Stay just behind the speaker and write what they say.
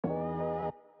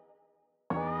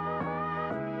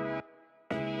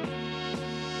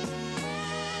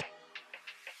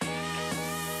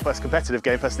first competitive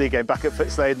game, first league game back at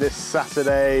Fitslade this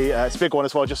Saturday. It's a big one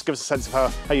as well. Just give us a sense of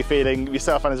how you're feeling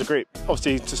yourself and as a group.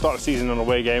 Obviously, to start the season on a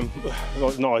away game,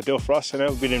 not ideal for us.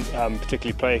 We didn't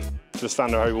particularly play to the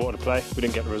standard how we wanted to play. We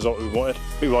didn't get the result we wanted.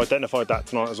 We've identified that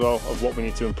tonight as well, of what we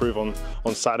need to improve on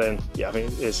Saturday. And yeah, I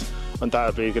think it is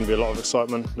undoubtedly going to be a lot of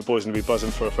excitement. The boys are going to be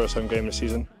buzzing for a first home game this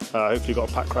season. Hopefully got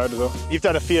a packed crowd as well. You've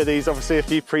done a few of these, obviously a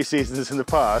few pre-seasons in the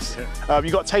past. Yeah.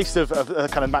 You got a taste of a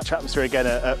kind of match atmosphere again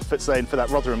at Fitslade for that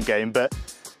Rotherham game, but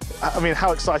I mean,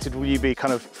 how excited will you be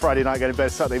kind of Friday night going to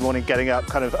bed, Saturday morning getting up,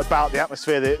 kind of about the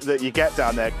atmosphere that you get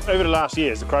down there? Over the last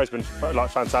years, the crowd's been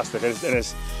fantastic, and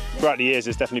throughout the years,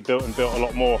 it's definitely built a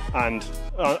lot more. And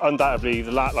undoubtedly,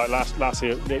 last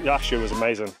year was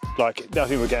amazing. I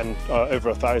think we're getting over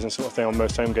 1,000 sort of thing on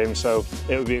most home games, so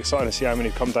it would be exciting to see how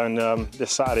many come down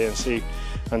this Saturday and see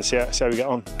how we get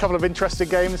on. A couple of interesting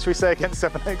games, should we say, against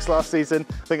Sevenoaks last season.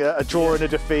 I think a draw and a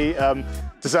defeat.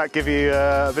 Does that give you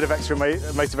a bit of extra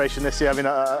motivation this year? I mean,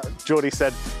 Geordie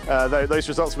said those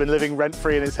results have been living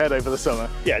rent-free in his head over the summer.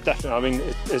 Yeah, definitely. I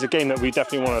mean, it's a game that we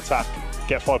definitely want to attack,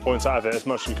 get 5 points out of it as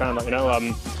much as we can.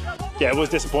 Yeah, it was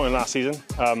disappointing last season.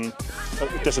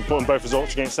 Disappointing both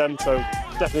results against them. So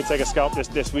definitely take a scalp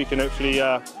this week and hopefully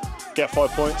get 5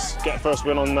 points, get first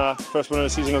win of the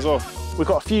season as well. We've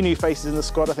got a few new faces in the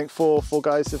squad. I think four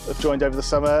guys have joined over the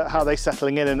summer. How are they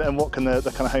settling in, and what can the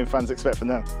kind of home fans expect from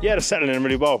them? Yeah, they're settling in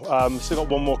really well. Still got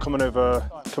one more coming over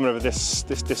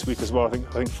this week as well. I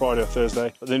think Friday or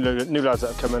Thursday. But the new lads that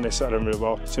have come in, they settle in really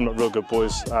well. Seem like real good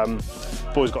boys.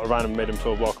 Boys got around and made them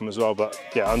feel welcome as well. But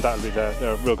yeah, undoubtedly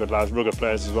they're real good lads, real good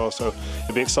players as well. So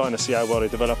it'll be exciting to see how well they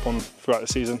develop throughout the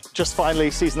season. Just finally,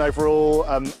 season overall,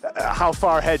 how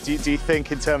far ahead do you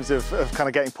think in terms of kind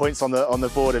of getting points on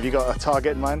the board? Have you got a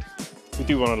target in mind? We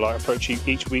do want to approach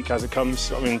each week as it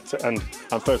comes. I mean, and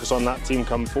focus on that team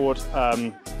coming forward.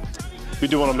 We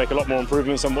do want to make a lot more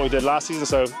improvements on what we did last season.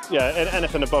 So yeah,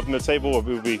 anything above the table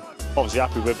we will be obviously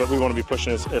happy with, but we want to be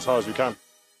pushing as hard as we can.